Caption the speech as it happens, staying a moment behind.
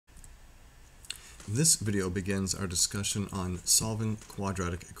This video begins our discussion on solving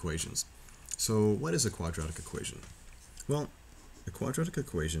quadratic equations. So what is a quadratic equation? Well, a quadratic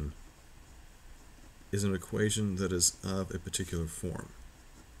equation is an equation that is of a particular form.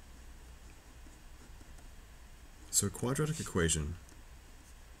 So a quadratic equation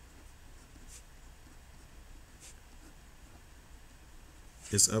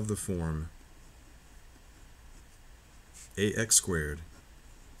is of the form ax squared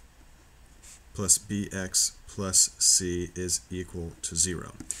plus bx plus c is equal to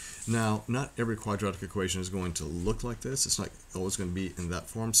 0. Now, not every quadratic equation is going to look like this. It's not always going to be in that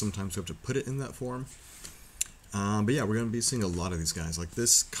form. Sometimes we have to put it in that form. But yeah, we're going to be seeing a lot of these guys. Like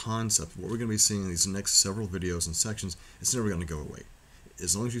this concept, what we're going to be seeing in these next several videos and sections, it's never going to go away.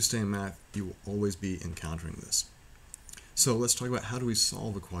 As long as you stay in math, you will always be encountering this. So let's talk about how do we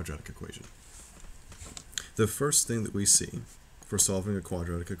solve a quadratic equation. The first thing that we see for solving a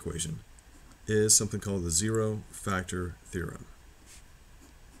quadratic equation is something called the Zero Factor Theorem.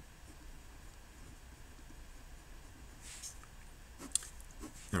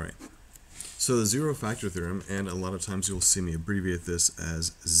 Alright, so the Zero Factor Theorem, and a lot of times you'll see me abbreviate this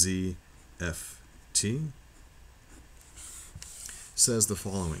as ZFT, says the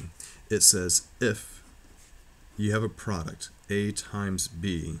following. It says if you have a product A times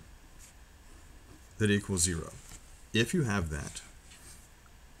B that equals 0, if you have that,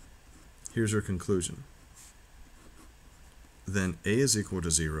 here's your conclusion. Then A is equal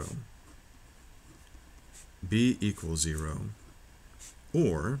to 0, B equals 0,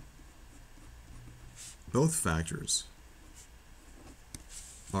 or both factors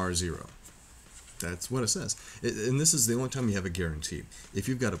are 0. That's what it says. And this is the only time you have a guarantee. If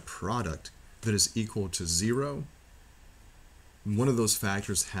you've got a product that is equal to 0, one of those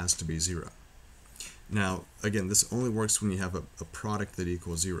factors has to be 0. Now, again, this only works when you have a product that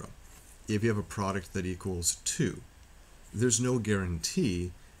equals 0. If you have a product that equals 2, there's no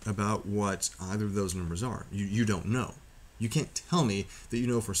guarantee about what either of those numbers are. You don't know. You can't tell me that you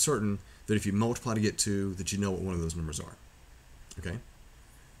know for certain that if you multiply to get 2, that you know what one of those numbers are. Okay?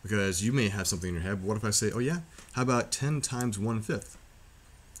 Because you may have something in your head. What if I say, oh yeah, how about 10 times 1/5?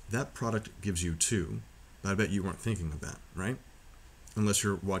 That product gives you 2, but I bet you weren't thinking of that, right? Unless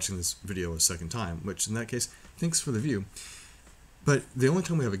you're watching this video a second time, which in that case, thanks for the view. But the only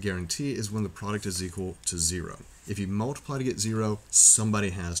time we have a guarantee is when the product is equal to 0. If you multiply to get 0, somebody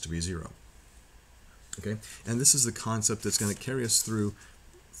has to be 0. Okay? And this is the concept that's going to carry us through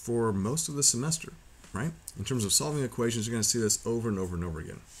for most of the semester, right? In terms of solving equations, you're going to see this over and over and over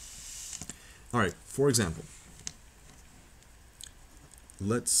again. All right, for example,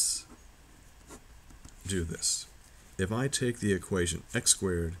 let's do this. If I take the equation x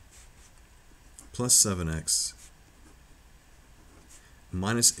squared plus 7x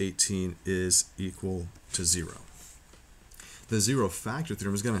minus 18 is equal to 0. The Zero Factor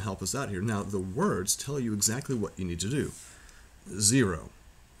Theorem is going to help us out here. Now, the words tell you exactly what you need to do. 0.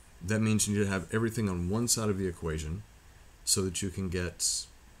 That means you need to have everything on one side of the equation so that you can get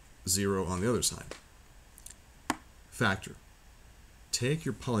 0 on the other side. Factor. Take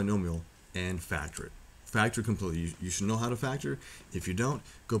your polynomial and factor it. Factor completely. You should know how to factor. If you don't,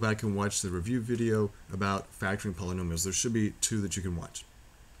 go back and watch the review video about factoring polynomials. There should be 2 that you can watch.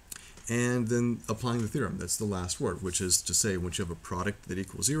 And then applying the theorem. That's the last word, which is to say once you have a product that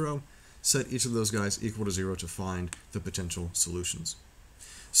equals 0, set each of those guys equal to 0 to find the potential solutions.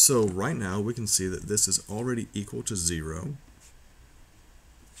 So right now we can see that this is already equal to 0.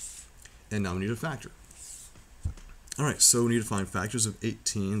 And now we need a factor. Alright, so we need to find factors of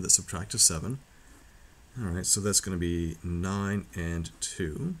 18 that subtract to 7. Alright, so that's going to be 9 and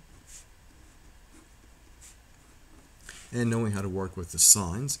 2. And knowing how to work with the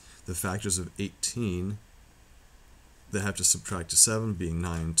signs, the factors of 18 that have to subtract to 7 being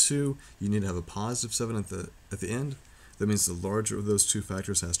 9 and 2, you need to have a positive 7 at the end. That means the larger of those two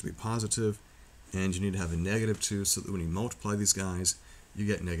factors has to be positive, and you need to have a negative 2 so that when you multiply these guys, you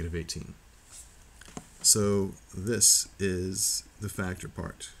get negative 18. So this is the factor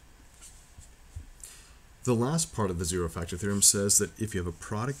part. The last part of the Zero Factor Theorem says that if you have a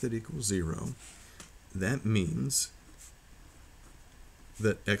product that equals 0, that means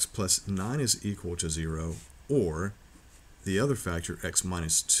that x plus 9 is equal to 0, or the other factor, x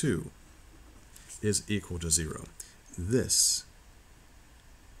minus 2, is equal to 0. This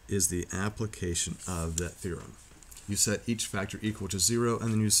is the application of that theorem. You set each factor equal to 0,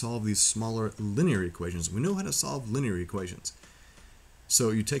 and then you solve these smaller linear equations. We know how to solve linear equations.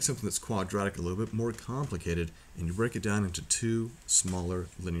 So you take something that's quadratic, a little bit more complicated, and you break it down into 2 smaller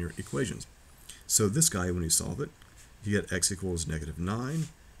linear equations. So this guy, when you solve it, you get x equals -9,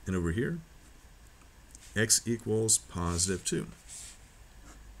 and over here, x equals positive 2.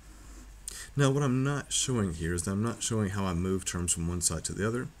 Now what I'm not showing here is that I'm not showing how I move terms from one side to the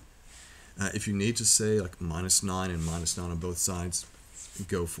other. If you need to say like -9 and -9 on both sides,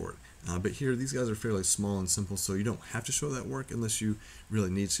 go for it. But here, these guys are fairly small and simple, so you don't have to show that work unless you really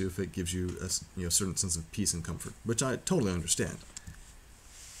need to, if it gives you a certain sense of peace and comfort, which I totally understand.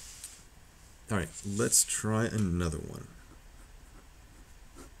 All right, let's try another one.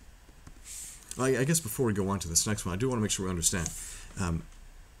 I guess before we go on to this next one, I do want to make sure we understand.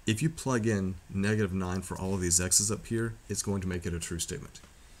 If you plug in -9 for all of these x's up here, it's going to make it a true statement.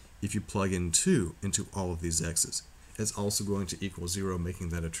 If you plug in 2 into all of these x's, it's also going to equal 0, making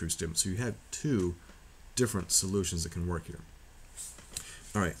that a true statement. So you have two different solutions that can work here.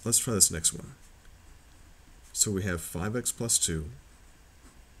 All right, let's try this next one. So we have 5x plus 2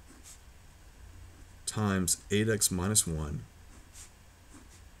 times 8x minus 1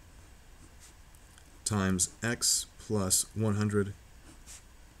 times x plus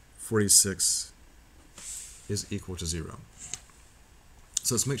 146 is equal to 0.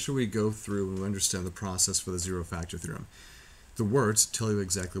 So let's make sure we go through and we understand the process for the zero factor theorem. The words tell you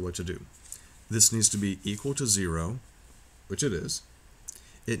exactly what to do. This needs to be equal to 0, which it is.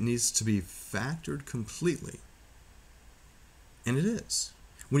 It needs to be factored completely, and it is.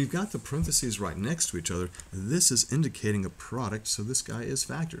 When you've got the parentheses right next to each other, this is indicating a product, so this guy is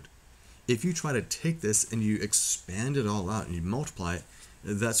factored. If you try to take this and you expand it all out and you multiply it,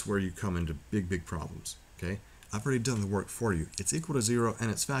 that's where you come into big problems. Okay? I've already done the work for you. It's equal to 0 and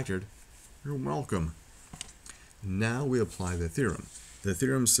it's factored. You're welcome. Now we apply the theorem. The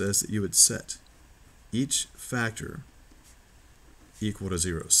theorem says that you would set each factor equal to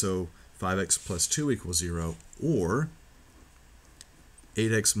 0. So 5x plus 2 equals 0, or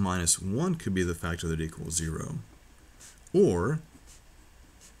 8x minus 1 could be the factor that equals 0, or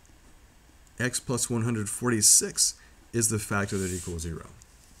x plus 146 is the factor that equals 0.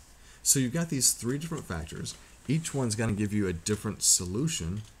 So you've got these three different factors. Each one's going to give you a different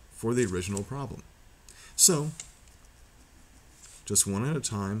solution for the original problem. So, just one at a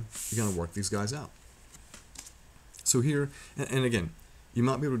time, you're going to work these guys out. So here, and again, you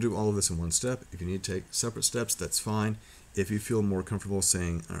might be able to do all of this in one step. If you need to take separate steps, that's fine. If you feel more comfortable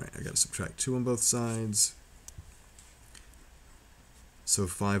saying, all right, I got to subtract 2 on both sides. So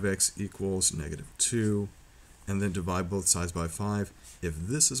 5x equals -2, and then divide both sides by 5. If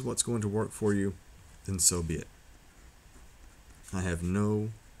this is what's going to work for you, then so be it. I have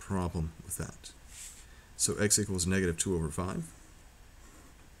no problem with that. So x equals -2 over 5.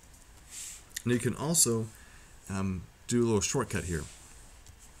 And you can also do a little shortcut here.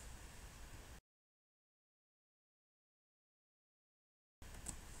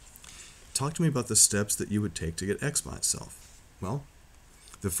 Talk to me about the steps that you would take to get x by itself. Well,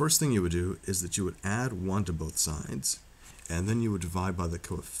 the first thing you would do is that you would add 1 to both sides, and then you would divide by the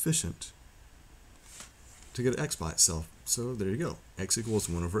coefficient to get x by itself. So there you go. X equals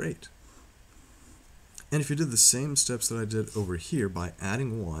 1 over 8. And if you did the same steps that I did over here by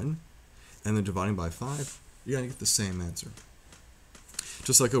adding 1 and then dividing by 5, you're going to get the same answer.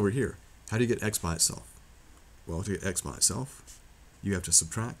 Just like over here, how do you get x by itself? Well, to get x by itself, you have to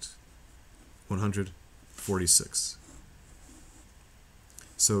subtract 146.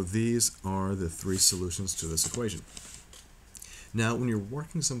 So these are the three solutions to this equation. Now, when you're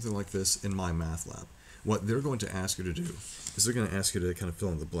working something like this in my math lab, what they're going to ask you to do is they're going to ask you to kind of fill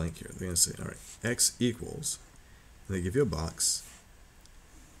in the blank here. They're going to say, all right, x equals, and they give you a box,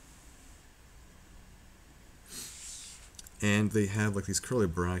 and they have like these curly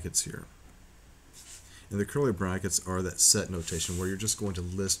brackets here. And the curly brackets are that set notation where you're just going to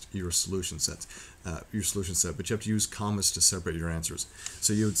list your solution set, but you have to use commas to separate your answers.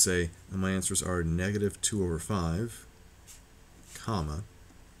 So you would say, my answers are -2 over 5, comma,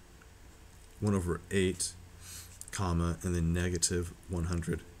 1 over 8, comma, and then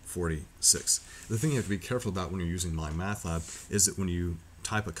 -146. The thing you have to be careful about when you're using My Math Lab is that when you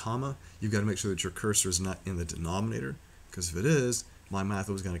type a comma, you've got to make sure that your cursor is not in the denominator, because if it is, My Math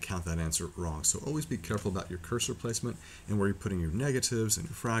Lab is going to count that answer wrong. So always be careful about your cursor placement and where you're putting your negatives and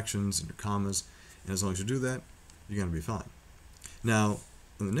your fractions and your commas, and as long as you do that, you're going to be fine. Now,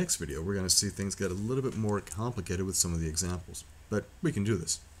 in the next video, we're going to see things get a little bit more complicated with some of the examples, but we can do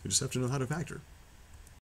this. We just have to know how to factor.